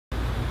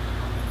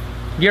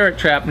Garrot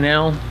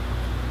Trapnell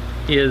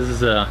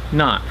is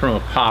not from a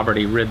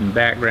poverty-ridden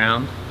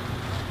background.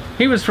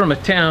 He was from a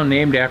town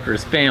named after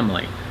his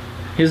family.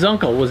 His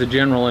uncle was a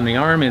general in the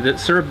Army that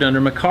served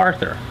under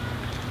MacArthur.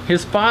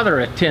 His father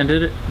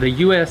attended the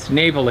U.S.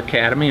 Naval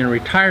Academy and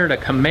retired a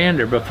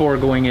commander before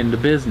going into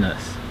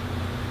business.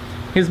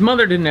 His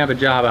mother didn't have a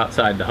job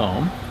outside the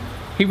home.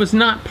 He was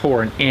not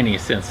poor in any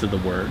sense of the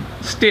word.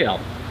 Still,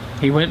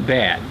 he went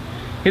bad.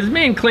 His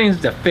main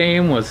claims to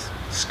fame was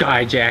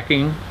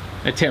skyjacking,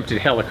 attempted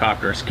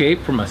helicopter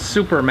escape from a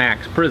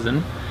supermax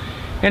prison,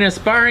 and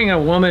inspiring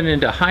a woman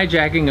into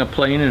hijacking a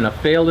plane in a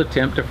failed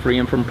attempt to free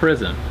him from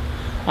prison.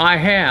 I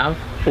have,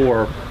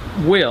 or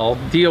will,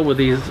 deal with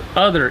these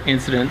other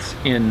incidents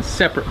in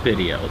separate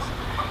videos.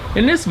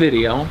 In this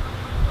video,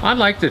 I'd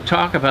like to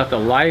talk about the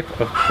life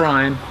of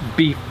crime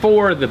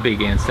before the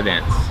big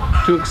incidents.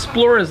 To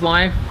explore his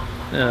life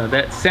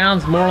that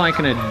sounds more like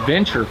an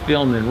adventure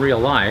film than real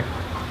life,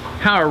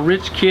 how a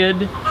rich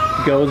kid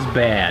goes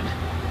bad.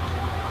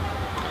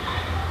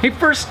 He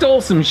first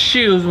stole some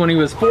shoes when he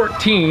was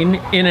 14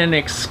 in an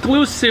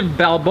exclusive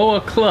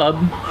Balboa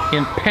club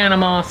in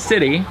Panama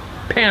City,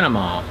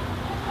 Panama.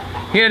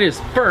 He had his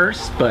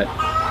first, but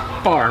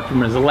far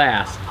from his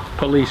last,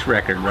 police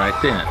record right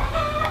then.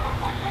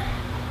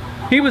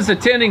 He was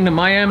attending the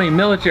Miami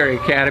Military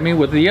Academy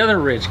with the other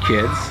rich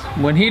kids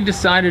when he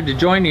decided to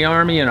join the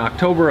Army in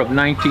October of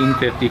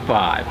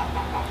 1955.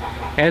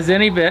 As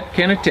any vet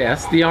can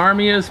attest, the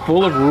Army is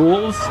full of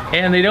rules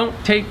and they don't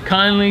take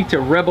kindly to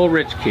rebel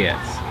rich kids.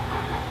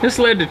 This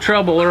led to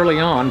trouble early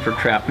on for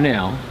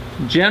Trapnell.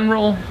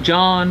 General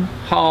John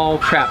Hall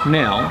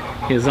Trapnell,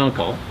 his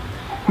uncle,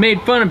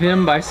 made fun of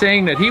him by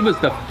saying that he was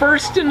the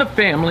first in the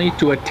family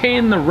to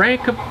attain the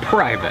rank of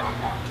private.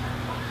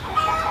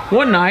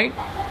 One night,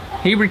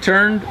 he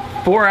returned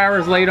 4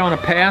 hours late on a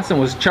pass and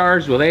was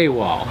charged with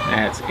AWOL.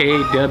 That's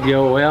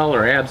AWOL,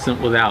 or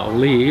absent without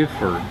leave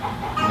for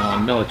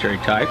non-military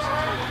types.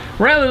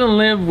 Rather than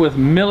live with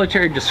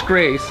military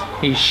disgrace,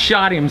 he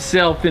shot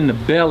himself in the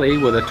belly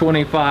with a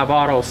 .25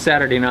 Auto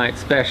Saturday Night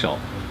Special.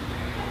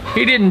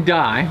 He didn't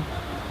die,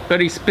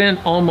 but he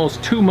spent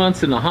almost 2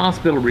 months in the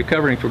hospital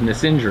recovering from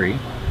this injury.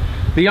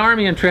 The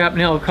Army and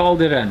Trapnell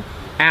called it an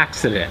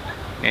accident,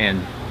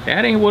 and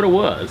that ain't what it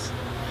was.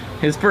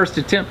 His first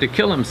attempt to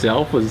kill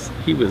himself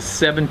he was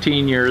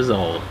 17 years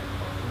old.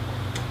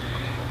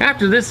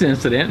 After this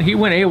incident, he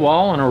went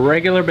AWOL on a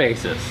regular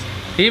basis,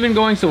 even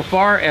going so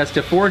far as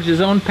to forge his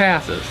own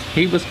passes.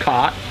 He was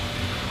caught,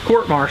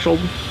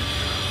 court-martialed,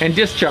 and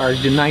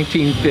discharged in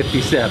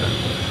 1957.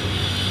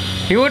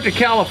 He went to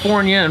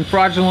California and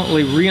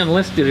fraudulently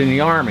re-enlisted in the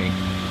Army.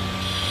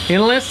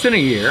 In less than a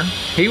year,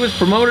 he was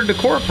promoted to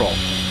corporal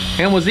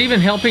and was even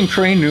helping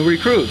train new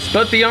recruits.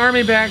 But the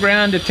Army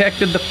background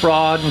detected the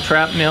fraud and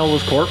Trapnell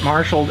was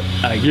court-martialed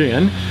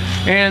again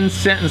and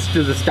sentenced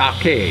to the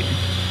stockade.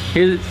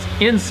 His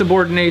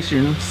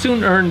insubordination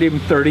soon earned him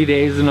 30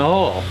 days in the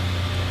hole.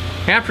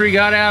 After he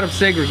got out of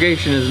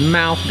segregation, his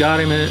mouth got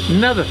him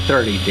another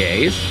 30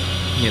 days,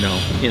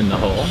 in the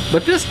hole.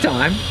 But this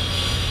time,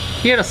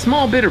 he had a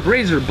small bit of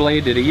razor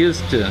blade that he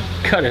used to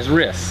cut his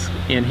wrists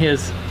in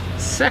his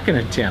second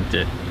attempt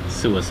at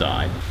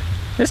suicide.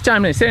 This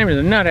time they sent him to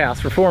the nut house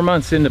for 4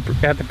 months at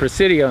the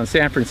Presidio in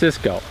San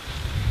Francisco.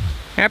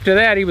 After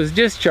that, he was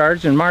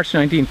discharged in March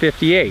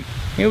 1958.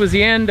 It was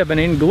the end of an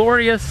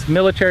inglorious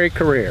military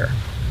career.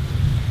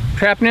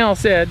 Trapnell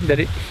said that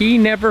he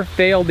never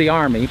failed the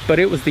Army, but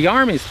it was the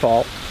Army's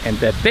fault and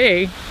that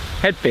they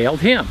had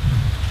failed him.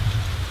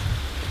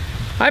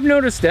 I've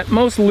noticed that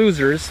most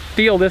losers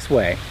feel this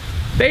way.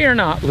 They are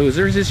not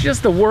losers, it's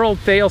just the world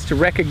fails to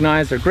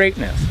recognize their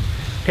greatness.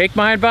 Take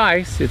my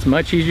advice, it's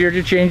much easier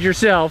to change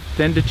yourself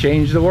than to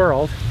change the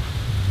world.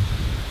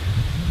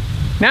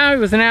 Now he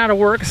was an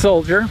out-of-work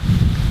soldier.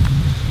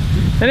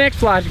 The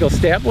next logical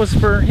step was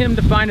for him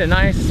to find a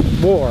nice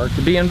war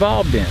to be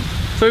involved in.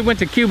 So he went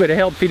to Cuba to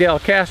help Fidel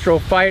Castro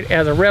fight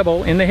as a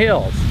rebel in the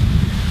hills.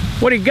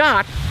 What he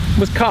got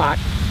was caught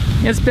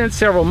and spent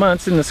several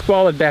months in the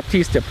squalid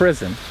Baptista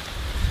prison.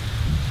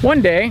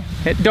 One day,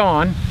 at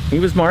dawn, he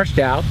was marched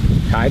out,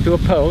 tied to a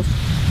post,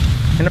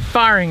 and a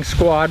firing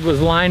squad was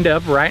lined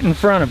up right in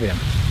front of him.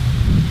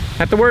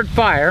 At the word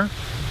fire,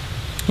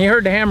 he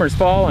heard the hammers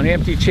fall on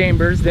empty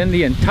chambers, then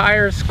the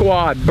entire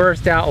squad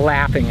burst out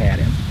laughing at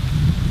him.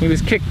 He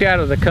was kicked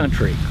out of the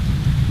country.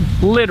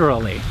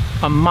 Literally,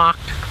 a mocked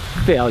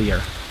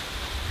failure.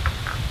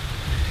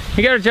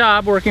 He got a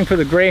job working for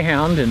the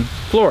Greyhound in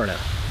Florida.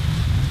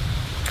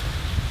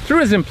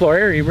 Through his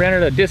employer, he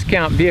rented a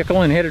discount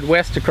vehicle and headed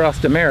west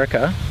across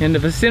America. In the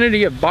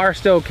vicinity of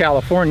Barstow,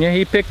 California,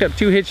 he picked up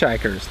 2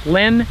 hitchhikers,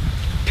 Len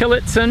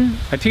Tillotson,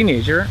 a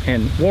teenager,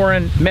 and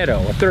Warren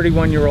Meadow, a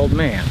 31-year-old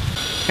man.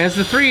 As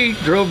the three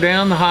drove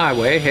down the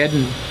highway,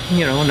 heading,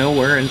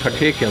 nowhere in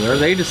particular,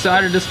 they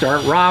decided to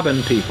start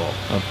robbing people,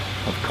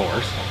 of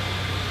course.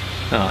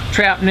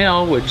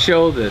 Trapnell would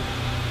show that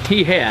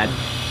he had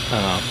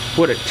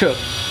what it took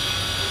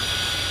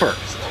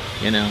first,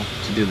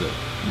 to do the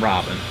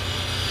robbing.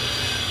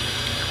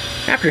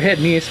 After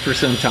heading east for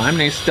some time,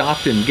 they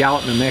stopped in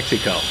Garrot, New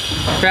Mexico.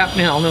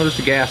 Trapnell noticed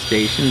a gas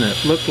station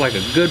that looked like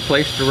a good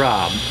place to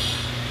rob.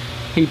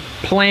 He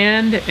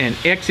planned and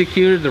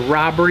executed the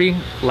robbery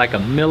like a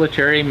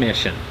military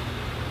mission.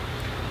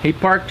 He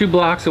parked 2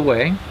 blocks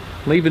away,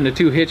 leaving the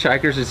 2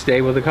 hitchhikers to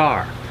stay with the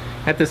car.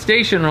 At the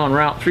station on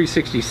Route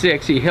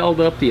 366, he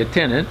held up the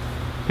attendant,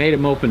 made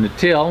him open the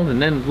till,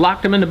 and then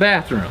locked him in the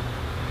bathroom.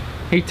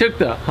 He took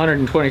the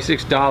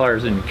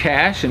 $126 in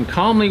cash and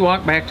calmly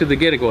walked back to the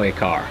getaway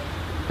car.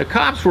 The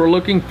cops were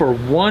looking for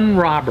one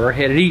robber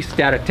headed east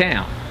out of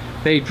town.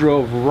 They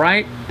drove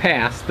right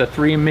past the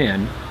 3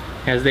 men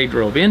as they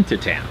drove into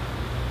town.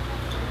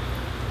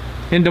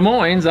 In Des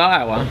Moines,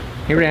 Iowa,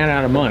 he ran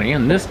out of money,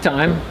 and this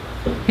time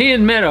he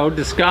and Meadow,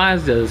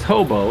 disguised as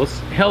hobos,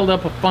 held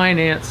up a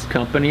finance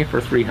company for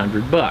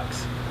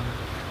 $300.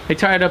 They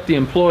tied up the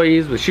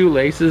employees with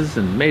shoelaces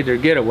and made their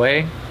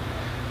getaway.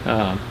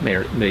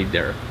 Made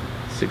their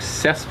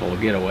successful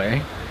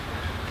getaway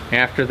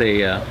after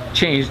they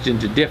changed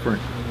into different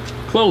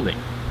clothing.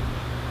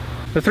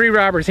 The 3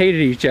 robbers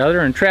hated each other,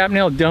 and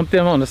Trapnell dumped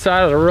them on the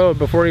side of the road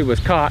before he was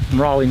caught in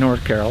Raleigh,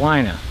 North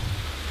Carolina.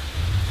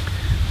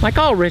 Like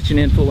all rich and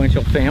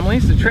influential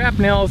families, the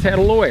Trapnells had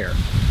a lawyer,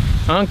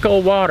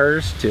 Uncle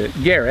Waters to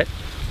Garrett,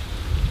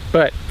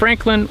 but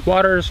Franklin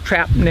Waters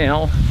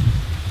Trapnell,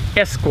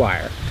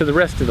 Esquire, to the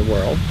rest of the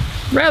world.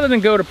 Rather than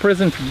go to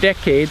prison for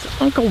decades,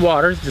 Uncle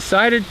Waters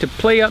decided to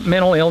play up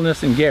mental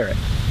illness in Garrett.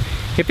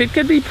 If it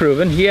could be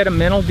proven he had a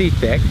mental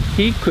defect,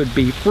 he could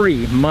be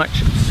free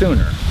much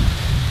sooner.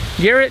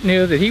 Garrett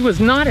knew that he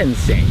was not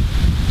insane,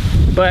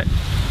 but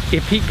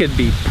if he could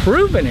be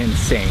proven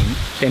insane,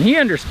 then he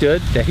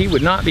understood that he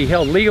would not be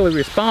held legally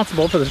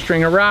responsible for the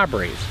string of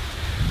robberies.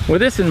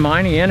 With this in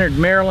mind, he entered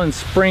Maryland's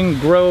Spring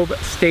Grove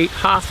State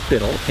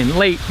Hospital in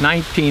late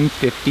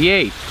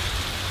 1958.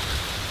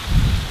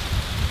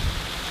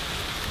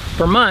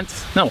 For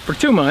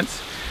 2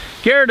 months,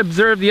 Garrett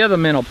observed the other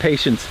mental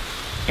patients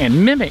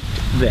and mimicked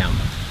them.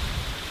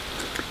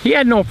 He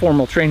had no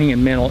formal training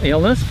in mental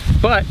illness,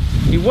 but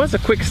he was a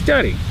quick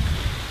study.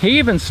 He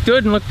even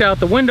stood and looked out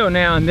the window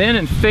now and then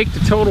and faked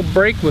a total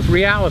break with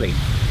reality.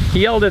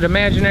 He yelled at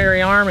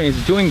imaginary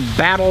armies doing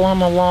battle on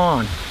the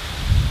lawn.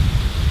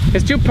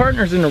 His 2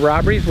 partners in the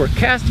robberies were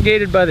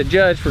castigated by the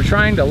judge for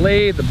trying to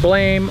lay the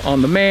blame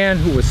on the man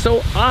who was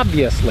so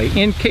obviously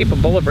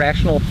incapable of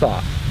rational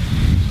thought.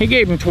 He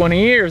gave him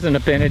 20 years in the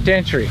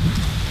penitentiary.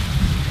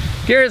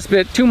 Garrett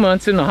spent 2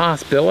 months in the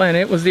hospital, and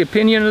it was the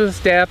opinion of the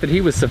staff that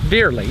he was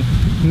severely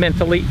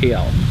mentally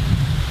ill.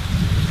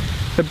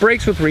 The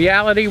breaks with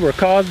reality were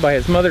caused by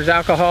his mother's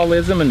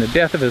alcoholism and the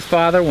death of his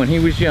father when he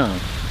was young.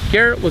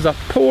 Garrett was a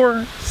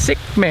poor, sick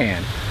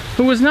man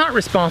who was not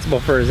responsible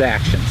for his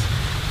actions.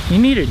 He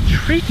needed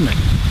treatment,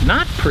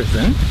 not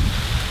prison.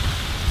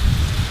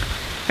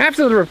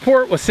 After the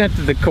report was sent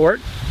to the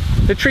court,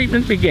 the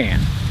treatment began,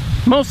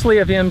 mostly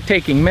of him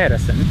taking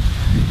medicine.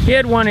 He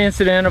had one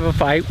incident of a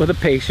fight with a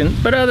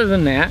patient, but other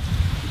than that,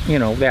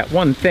 that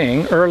one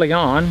thing early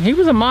on, he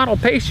was a model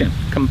patient,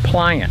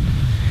 compliant.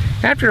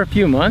 After a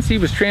few months, he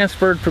was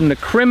transferred from the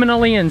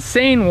criminally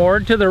insane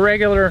ward to the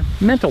regular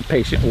mental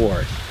patient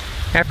ward.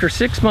 After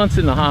 6 months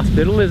in the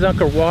hospital, his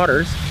Uncle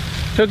Waters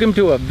took him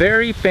to a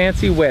very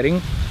fancy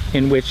wedding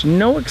in which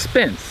no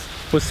expense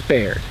was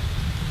spared.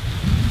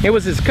 It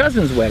was his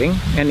cousin's wedding,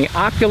 and the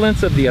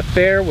opulence of the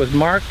affair was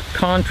marked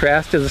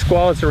contrast to the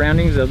squalid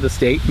surroundings of the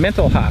state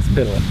mental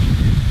hospital.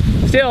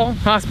 Still,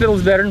 hospital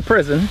is better than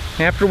prison.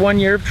 After 1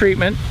 year of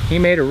treatment, he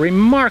made a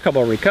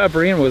remarkable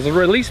recovery and was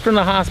released from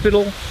the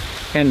hospital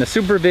and the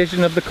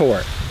supervision of the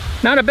court.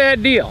 Not a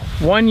bad deal.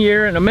 1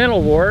 year in a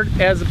mental ward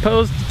as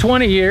opposed to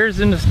 20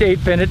 years in the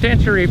state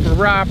penitentiary for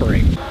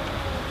robbery.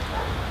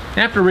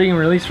 After being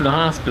released from the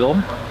hospital,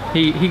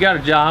 he got a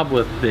job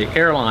with the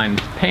airline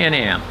Pan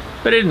Am.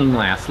 But it didn't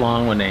last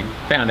long when they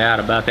found out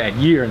about that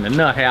year in the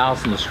nut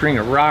house and the string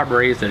of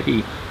robberies that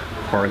he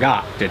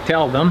forgot to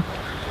tell them.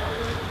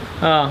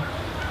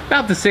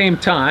 About the same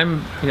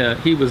time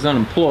he was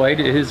unemployed,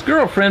 his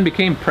girlfriend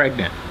became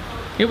pregnant.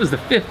 It was the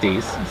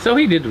 50s, so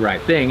he did the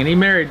right thing and he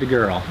married the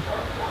girl.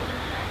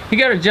 He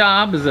got a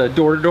job as a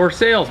door-to-door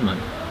salesman.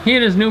 He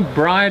and his new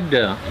bride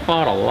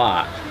fought a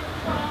lot.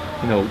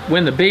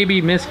 When the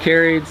baby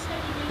miscarried,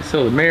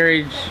 so the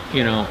marriage,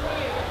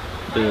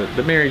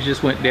 the marriage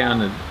just went down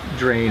the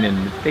drain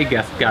and they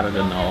got it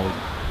annulled.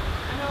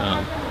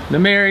 The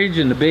marriage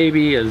and the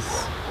baby is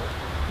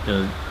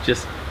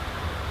just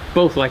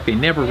both like they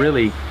never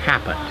really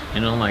happened.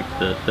 Like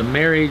the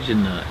marriage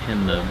and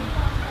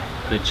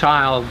the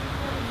child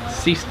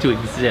ceased to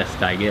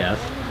exist, I guess.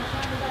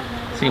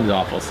 Seems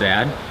awful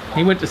sad.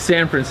 He went to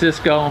San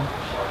Francisco,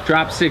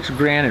 dropped $6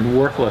 grand in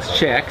worthless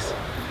checks,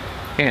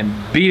 and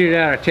beat it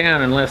out of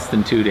town in less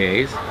than 2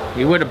 days.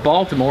 He went to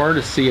Baltimore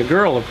to see a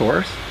girl, of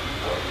course.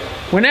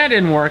 When that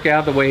didn't work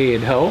out the way he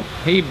had hoped,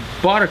 he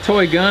bought a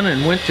toy gun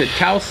and went to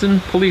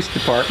Towson Police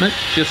Department,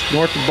 just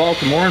north of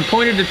Baltimore, and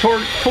pointed the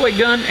toy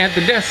gun at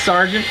the desk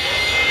sergeant,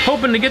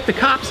 hoping to get the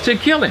cops to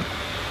kill him.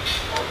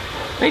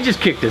 They just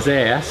kicked his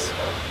ass,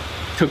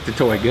 took the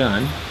toy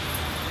gun,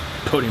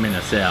 put him in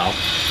a cell.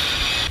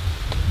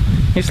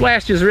 He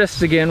slashed his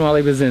wrists again while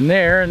he was in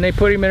there, and they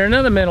put him in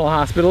another mental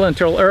hospital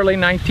until early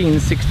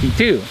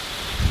 1962.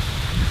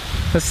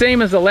 The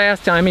same as the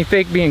last time, he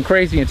faked being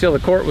crazy until the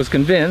court was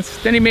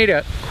convinced. Then he made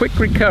a quick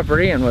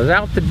recovery and was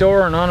out the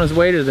door and on his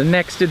way to the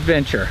next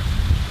adventure.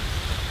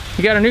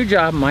 He got a new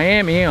job in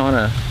Miami and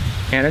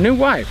a new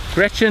wife,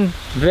 Gretchen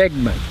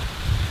Wegman.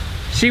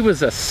 She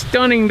was a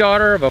stunning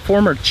daughter of a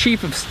former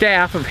chief of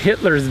staff of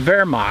Hitler's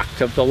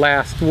Wehrmacht of the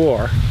last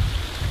war.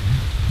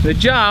 The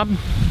job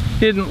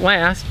didn't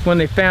last when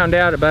they found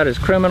out about his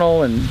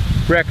criminal and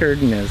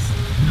record and his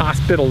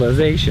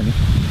hospitalization.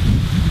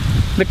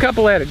 The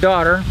couple had a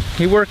daughter.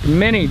 He worked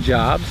many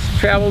jobs,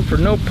 traveled for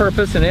no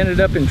purpose, and ended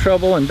up in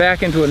trouble and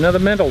back into another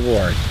mental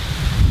ward.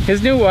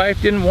 His new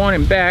wife didn't want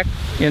him back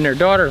in their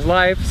daughter's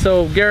life,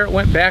 so Garrett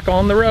went back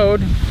on the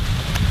road.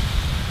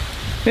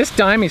 This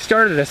time he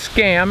started a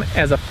scam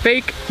as a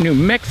fake New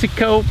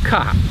Mexico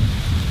cop.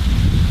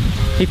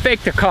 He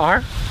faked a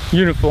car,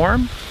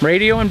 uniform,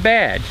 radio, and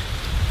badge.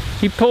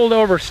 He pulled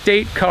over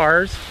state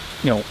cars,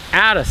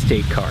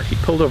 out-of-state cars. He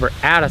pulled over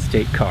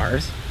out-of-state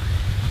cars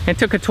and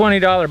took a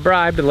 $20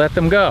 bribe to let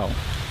them go.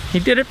 He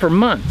did it for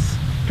months.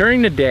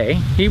 During the day,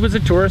 he was a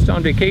tourist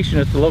on vacation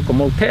at the local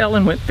motel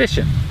and went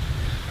fishing.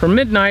 From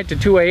midnight to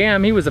 2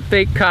 a.m., he was a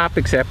fake cop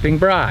accepting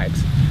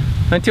bribes.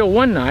 Until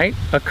one night,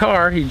 a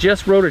car he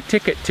just wrote a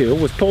ticket to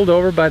was pulled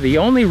over by the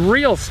only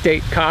real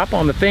state cop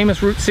on the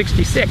famous Route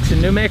 66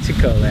 in New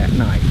Mexico that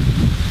night.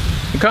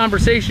 The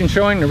conversation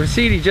showing the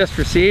receipt he just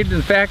received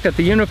and the fact that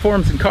the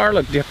uniforms and car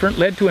looked different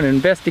led to an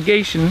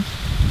investigation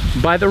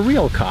by the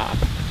real cop.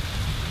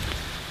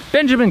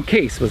 Benjamin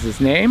Case was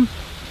his name.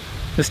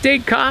 The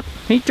state cop,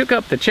 he took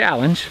up the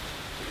challenge.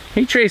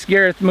 He traced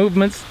Garrett's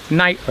movements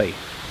nightly.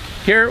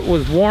 Garrett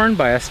was warned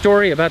by a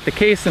story about the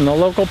case in the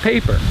local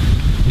paper.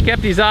 He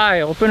kept his eye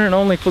open and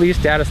only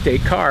fleeced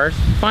out-of-state cars.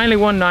 Finally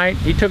one night,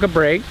 he took a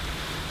break,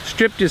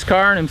 stripped his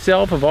car and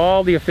himself of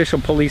all the official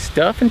police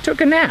stuff, and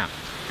took a nap.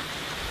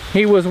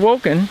 He was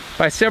woken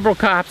by several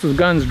cops with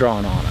guns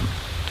drawn on him.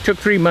 It took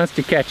 3 months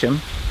to catch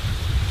him.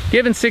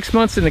 Given 6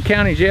 months in the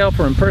county jail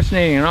for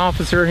impersonating an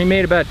officer, he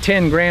made about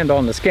 10 grand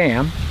on the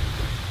scam.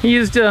 He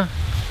used a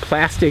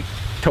plastic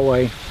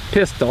toy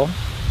pistol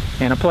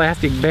and a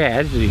plastic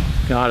badge that he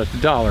got at the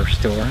dollar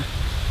store.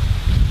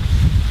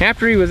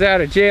 After he was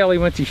out of jail, he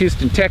went to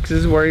Houston,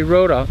 Texas, where he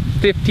wrote a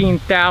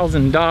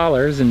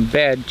 $15,000 in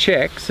bad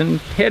checks and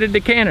headed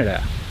to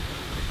Canada.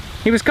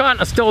 He was caught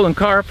in a stolen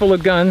car full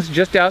of guns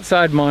just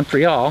outside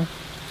Montreal.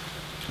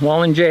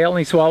 While in jail,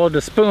 he swallowed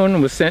a spoon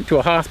and was sent to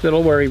a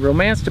hospital where he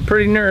romanced a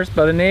pretty nurse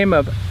by the name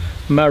of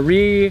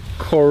Marie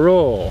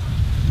Corot.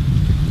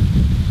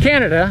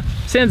 Canada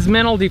sends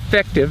mental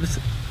defectives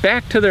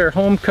back to their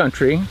home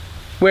country,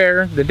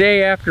 where the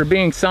day after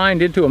being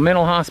signed into a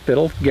mental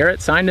hospital,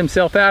 Garrett signed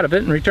himself out of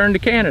it and returned to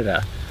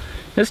Canada.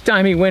 This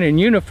time he went in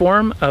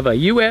uniform of a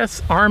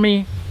U.S.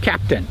 Army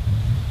captain.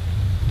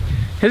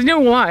 His new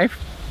wife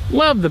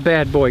loved the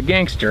bad boy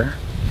gangster.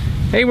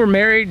 They were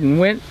married and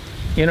went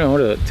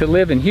to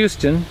live in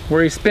Houston,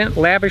 where he spent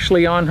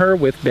lavishly on her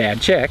with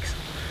bad checks.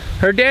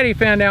 Her daddy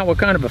found out what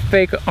kind of a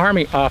fake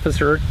army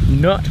officer,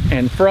 nut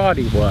and fraud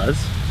he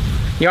was.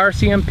 The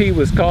RCMP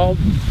was called,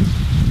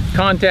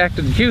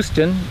 contacted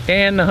Houston,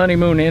 and the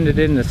honeymoon ended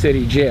in the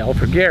city jail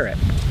for Garrett.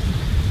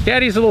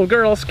 Daddy's little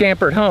girl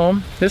scampered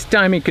home. This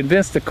time he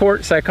convinced the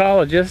court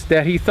psychologist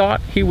that he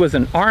thought he was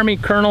an army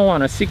colonel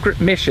on a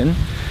secret mission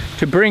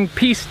to bring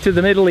peace to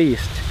the Middle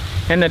East.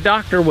 And the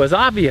doctor was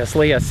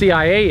obviously a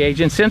CIA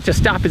agent sent to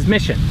stop his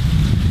mission.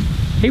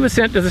 He was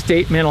sent to the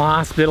state mental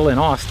hospital in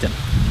Austin.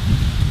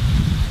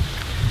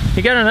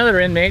 He got another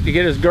inmate to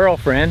get his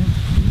girlfriend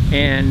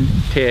and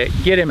to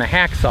get him a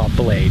hacksaw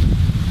blade.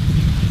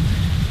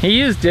 He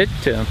used it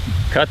to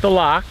cut the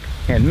lock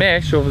and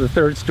mesh over the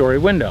third-story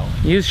window.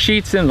 He used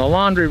sheets in the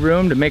laundry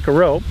room to make a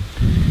rope.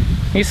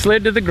 He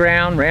slid to the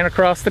ground, ran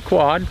across the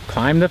quad,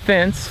 climbed the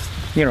fence,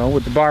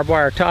 with the barbed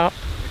wire top,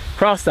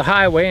 crossed the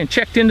highway, and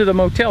checked into the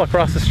motel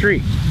across the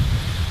street.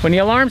 When the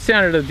alarm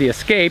sounded of the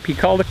escape, he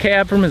called a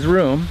cab from his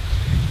room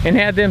and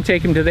had them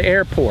take him to the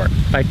airport.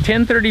 By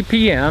 10:30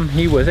 p.m.,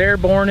 he was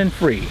airborne and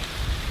free.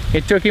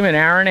 It took him an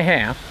hour and a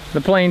half.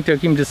 The plane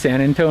took him to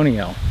San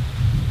Antonio.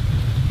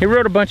 He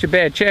wrote a bunch of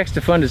bad checks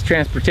to fund his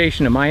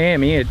transportation to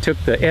Miami. It took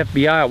the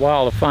FBI a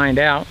while to find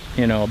out,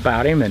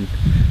 about him and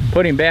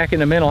put him back in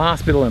the mental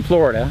hospital in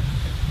Florida.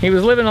 He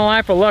was living a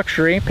life of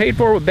luxury, paid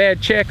for with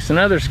bad checks and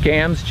other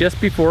scams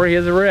just before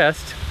his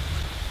arrest.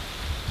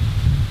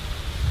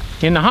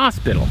 In the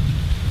hospital,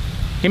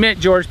 he met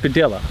George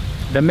Padilla,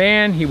 the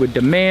man he would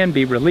demand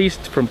be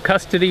released from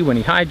custody when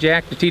he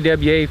hijacked a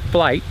TWA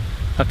flight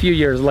a few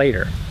years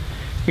later.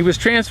 He was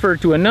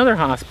transferred to another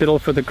hospital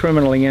for the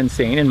criminally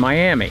insane in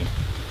Miami.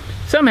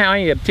 Somehow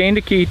he obtained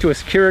a key to a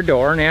secure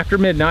door, and after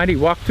midnight he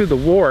walked through the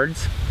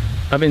wards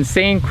of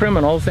insane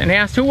criminals and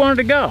asked who wanted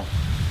to go.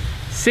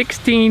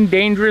 16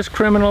 dangerous,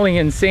 criminally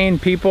insane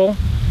people,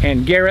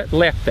 and Garrett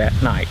left that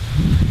night.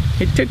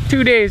 It took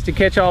 2 days to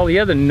catch all the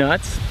other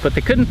nuts, but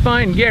they couldn't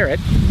find Garrett.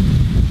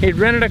 He'd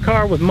rented a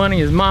car with money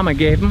his mama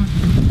gave him,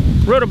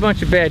 wrote a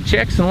bunch of bad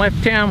checks, and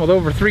left town with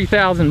over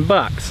 3,000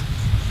 bucks.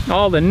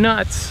 All the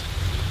nuts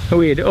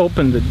who he had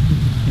opened the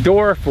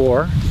door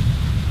for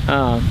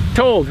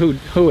told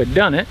who had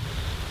done it.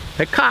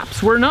 The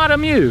cops were not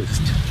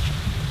amused.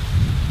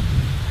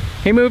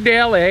 He moved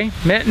to LA,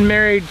 met and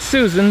married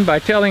Susan by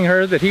telling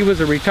her that he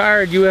was a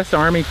retired U.S.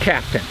 Army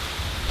captain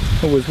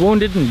who was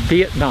wounded in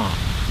Vietnam.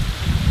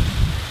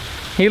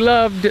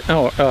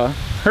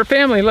 Her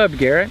family loved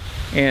Garrett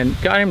and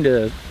got him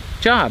to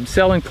job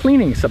selling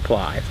cleaning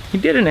supplies. He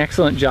did an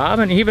excellent job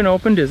and even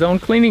opened his own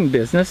cleaning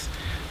business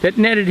that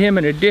netted him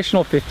an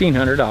additional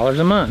 $1,500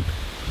 a month.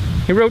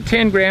 He wrote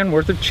 10 grand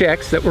worth of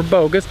checks that were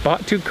bogus,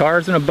 bought 2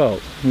 cars and a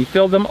boat. He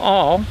filled them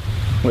all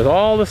with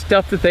all the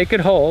stuff that they could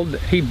hold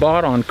that he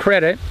bought on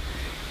credit,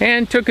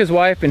 and took his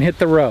wife and hit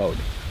the road.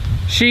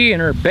 She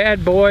and her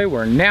bad boy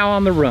were now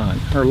on the run.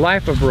 Her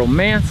life of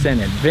romance and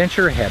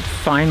adventure had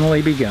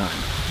finally begun.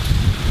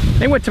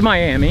 They went to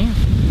Miami.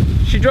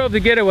 She drove the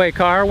getaway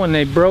car when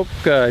they broke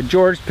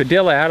George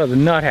Padilla out of the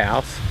nut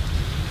house.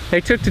 They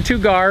took the 2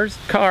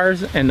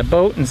 cars and the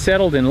boat and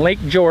settled in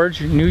Lake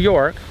George, New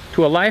York,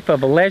 to a life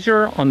of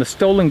leisure on the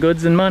stolen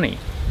goods and money.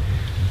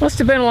 Must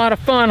have been a lot of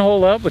fun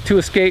holed up with 2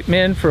 escaped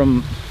men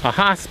from a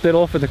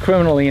hospital for the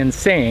criminally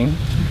insane.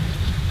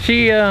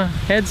 She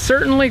had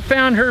certainly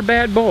found her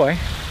bad boy.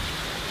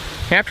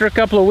 After a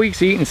couple of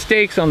weeks eating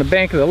steaks on the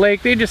bank of the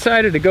lake, they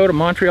decided to go to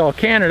Montreal,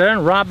 Canada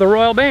and rob the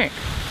Royal Bank.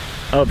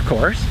 Of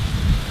course.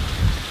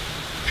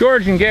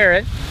 George and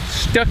Garrett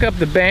stuck up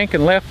the bank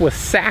and left with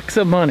sacks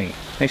of money.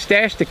 They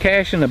stashed the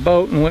cash in the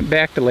boat and went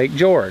back to Lake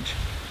George.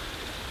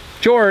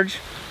 George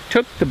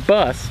took the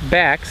bus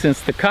back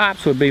since the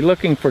cops would be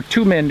looking for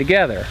 2 men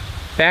together.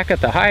 Back at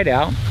the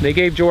hideout, they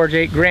gave George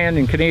 8 grand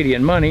in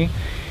Canadian money,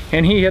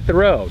 and he hit the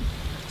road.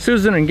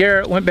 Susan and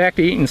Garrett went back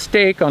to eating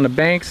steak on the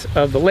banks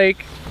of the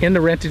lake in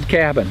the rented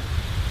cabin.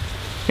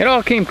 It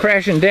all came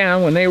crashing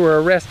down when they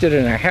were arrested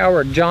in a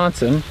Howard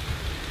Johnson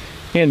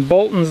in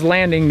Bolton's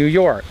Landing, New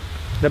York.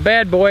 The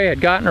bad boy had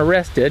gotten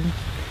arrested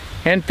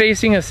and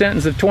facing a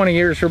sentence of 20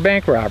 years for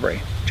bank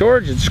robbery.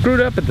 George had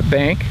screwed up at the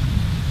bank,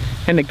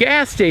 and the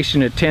gas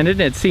station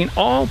attendant had seen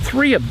all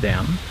 3 of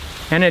them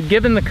and had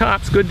given the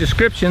cops good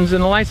descriptions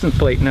and license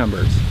plate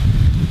numbers.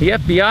 The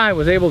FBI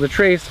was able to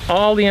trace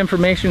all the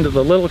information to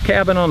the little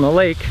cabin on the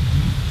lake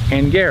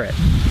and Garrett.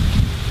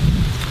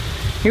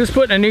 He was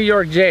put in a New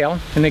York jail,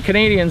 and the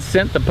Canadians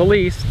sent the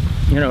police,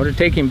 to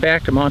take him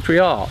back to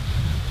Montreal.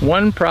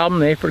 One problem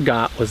they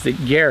forgot was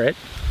that Garrett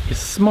is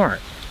smart.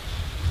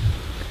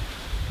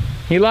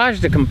 He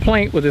lodged a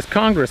complaint with his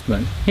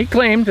congressman. He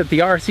claimed that the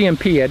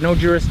RCMP had no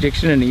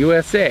jurisdiction in the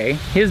USA.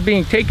 His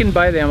being taken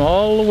by them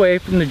all the way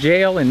from the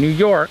jail in New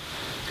York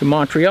to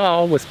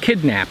Montreal was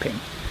kidnapping.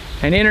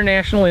 An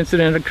international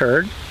incident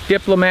occurred.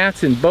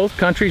 Diplomats in both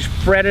countries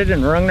fretted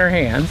and wrung their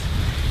hands.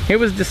 It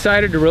was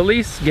decided to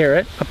release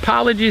Garrett,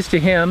 apologies to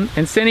him,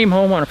 and send him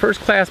home on a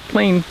first-class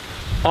plane,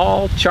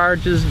 all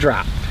charges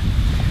dropped.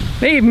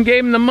 They even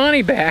gave him the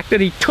money back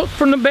that he took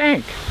from the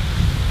bank.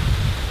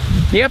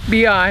 The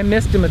FBI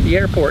missed him at the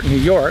airport in New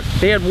York.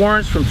 They had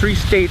warrants from 3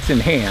 states in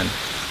hand.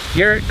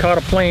 Garrett caught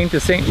a plane to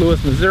St.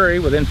 Louis, Missouri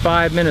within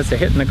 5 minutes of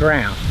hitting the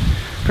ground.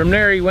 From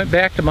there he went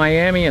back to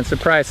Miami and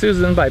surprised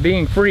Susan by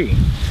being free.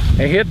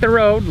 They hit the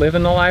road,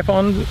 living the life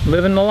on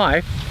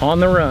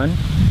the run.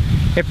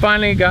 It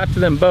finally got to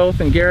them both,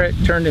 and Garrett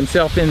turned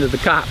himself into the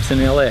cops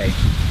in LA.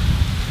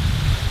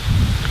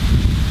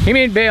 He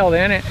made bail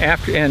then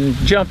and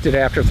jumped it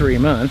after 3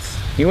 months.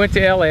 He went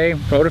to LA,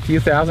 wrote a few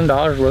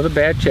 $1,000s worth of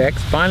bad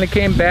checks, finally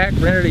came back,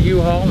 rented a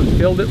U-Haul, and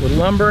filled it with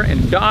lumber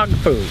and dog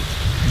food.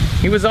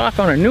 He was off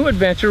on a new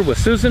adventure with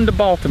Susan to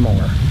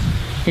Baltimore.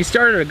 He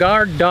started a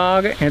guard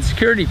dog and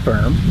security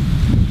firm.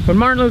 When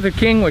Martin Luther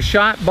King was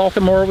shot,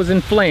 Baltimore was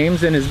in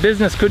flames and his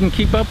business couldn't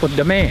keep up with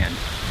demand.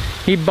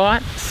 He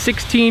bought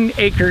 16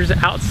 acres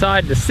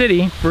outside the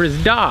city for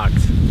his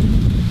dogs.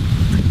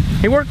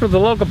 He worked with the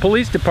local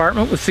police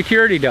department with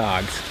security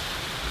dogs.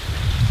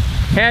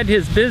 Had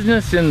his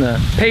business in the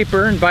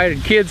paper,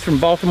 invited kids from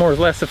Baltimore's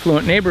less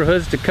affluent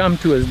neighborhoods to come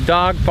to his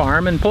dog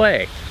farm and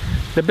play.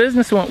 The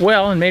business went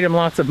well and made him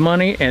lots of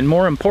money, and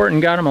more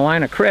important, got him a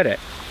line of credit.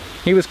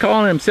 He was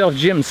calling himself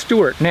Jim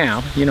Stewart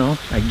now,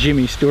 like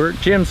Jimmy Stewart,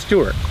 Jim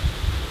Stewart.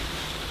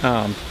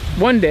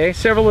 One day,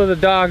 several of the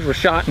dogs were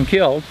shot and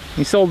killed.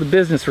 He sold the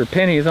business for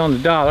pennies on the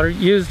dollar,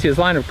 used his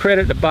line of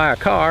credit to buy a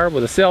car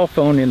with a cell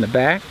phone in the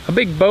back, a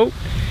big boat,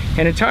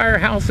 an entire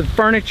house of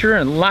furniture,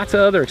 and lots of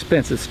other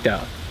expensive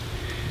stuff.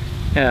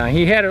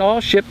 He had it all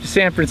shipped to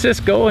San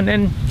Francisco and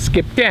then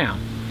skipped town.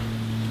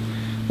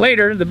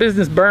 Later, the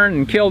business burned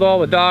and killed all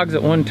the dogs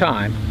at one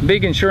time. The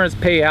big insurance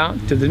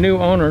payout to the new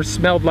owners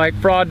smelled like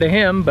fraud to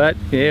him, but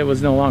it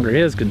was no longer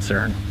his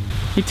concern.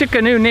 He took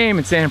a new name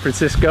in San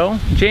Francisco,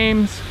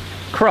 James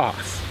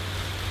Cross,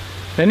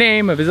 the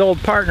name of his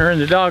old partner in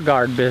the dog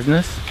guard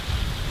business.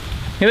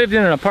 He lived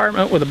in an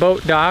apartment with a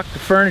boat dock. The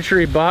furniture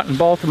he bought in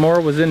Baltimore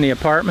was in the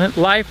apartment.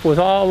 Life was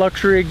all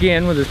luxury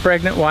again with his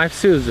pregnant wife,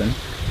 Susan.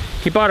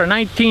 He bought a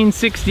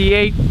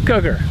 1968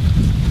 Cougar.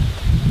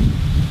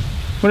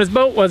 When his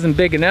boat wasn't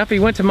big enough, he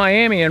went to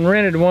Miami and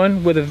rented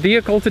one with a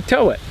vehicle to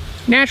tow it.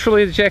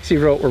 Naturally, the checks he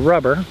wrote were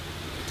rubber.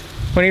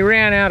 When he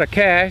ran out of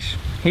cash,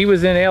 he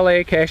was in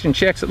LA cashing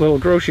checks at little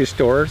grocery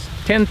stores.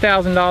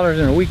 $10,000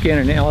 in a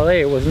weekend in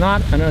LA was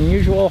not an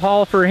unusual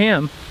haul for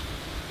him.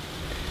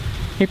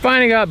 He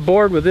finally got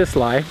bored with this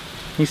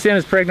life. He sent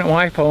his pregnant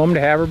wife home to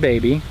have her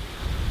baby,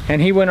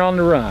 and he went on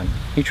the run.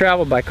 He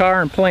traveled by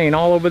car and plane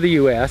all over the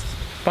US.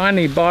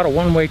 Finally, he bought a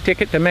one-way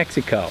ticket to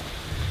Mexico.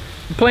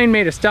 The plane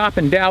made a stop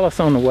in Dallas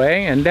on the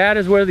way, and that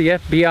is where the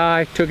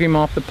FBI took him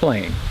off the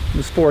plane. It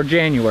was 4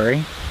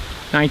 January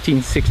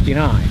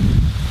 1969.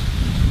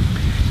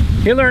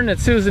 He learned that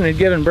Susan had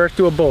given birth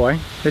to a boy.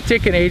 The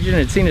ticket agent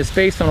had seen his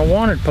face on a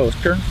wanted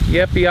poster. The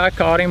FBI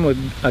caught him with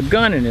a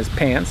gun in his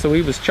pants, so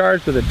he was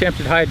charged with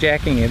attempted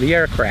hijacking of the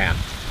aircraft.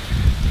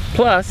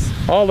 Plus,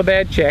 all the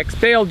bad checks,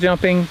 bail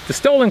jumping, the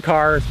stolen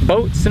cars,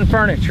 boats, and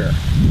furniture.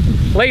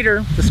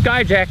 Later, the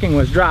skyjacking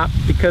was dropped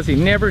because he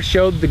never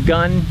showed the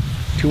gun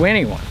to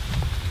anyone.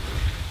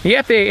 The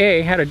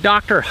FAA had a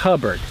Dr.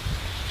 Hubbard,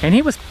 and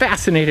he was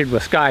fascinated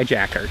with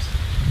skyjackers.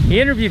 He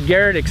interviewed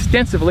Garrot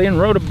extensively and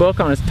wrote a book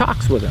on his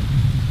talks with him.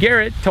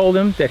 Garrot told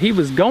him that he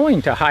was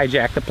going to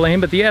hijack the plane,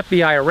 but the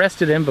FBI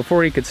arrested him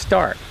before he could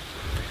start.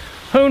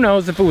 Who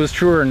knows if it was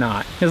true or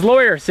not? His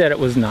lawyer said it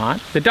was not.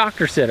 The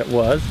doctor said it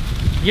was.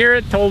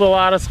 Garrot told a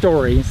lot of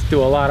stories to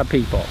a lot of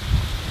people.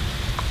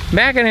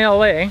 Back in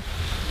LA,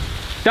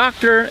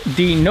 Dr.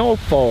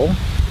 DiNolfo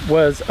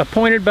was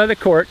appointed by the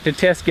court to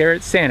test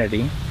Garrot's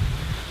sanity.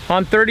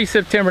 On 30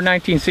 September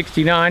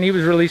 1969, he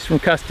was released from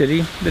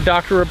custody. The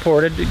doctor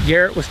reported that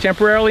Garrot was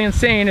temporarily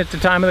insane at the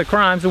time of the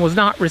crimes and was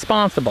not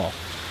responsible.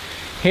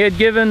 He had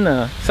given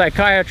the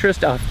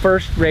psychiatrist a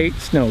first-rate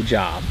snow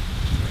job.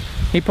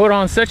 He put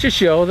on such a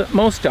show that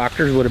most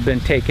doctors would have been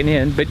taken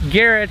in, but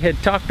Garrot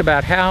had talked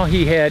about how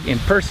he had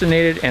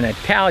impersonated an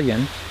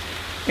Italian,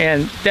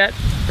 and that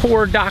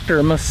poor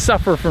doctor must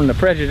suffer from the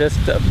prejudice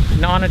of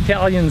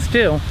non-Italians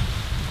too.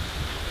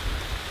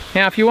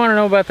 Now, if you want to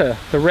know about the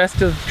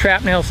rest of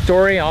Trapnell's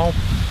story, I'll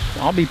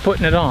be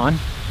putting it on.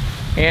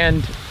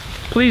 And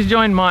please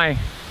join my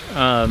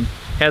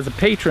as a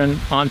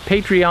patron on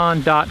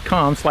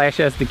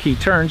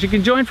patreon.com/asthekeyturns. You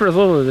can join for as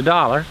little as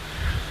 $1.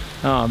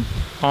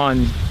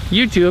 On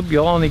YouTube,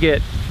 you'll only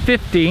get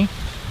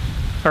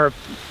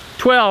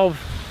 12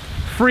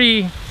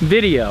 free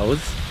videos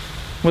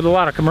with a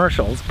lot of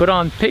commercials. But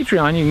on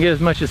Patreon, you can get as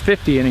much as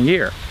 50 in a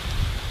year,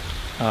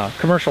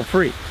 commercial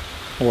free,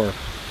 or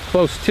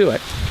close to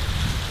it.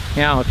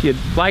 Now, if you'd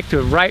like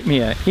to write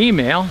me an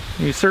email,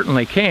 you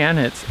certainly can.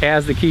 It's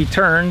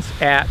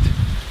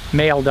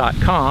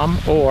asthekeyturns@mail.com,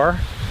 or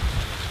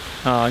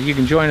you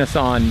can join us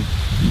on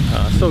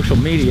social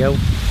media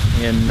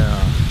in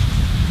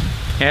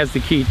As the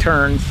Key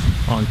Turns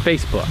on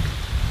Facebook.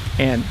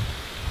 And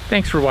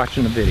thanks for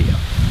watching the video.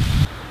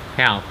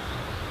 Now,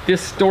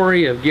 this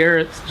story of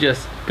Garrot's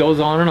just goes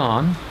on and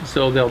on,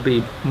 so there'll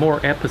be more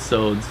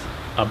episodes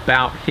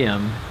about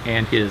him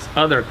and his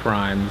other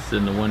crimes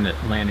than the one that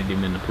landed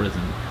him in the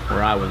prison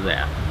where I was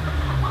at.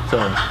 So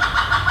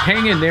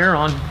hang in there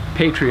on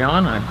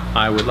Patreon.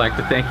 I would like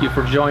to thank you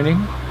for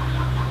joining,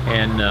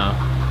 and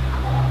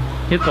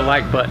hit the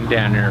like button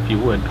down there if you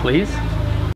would, please.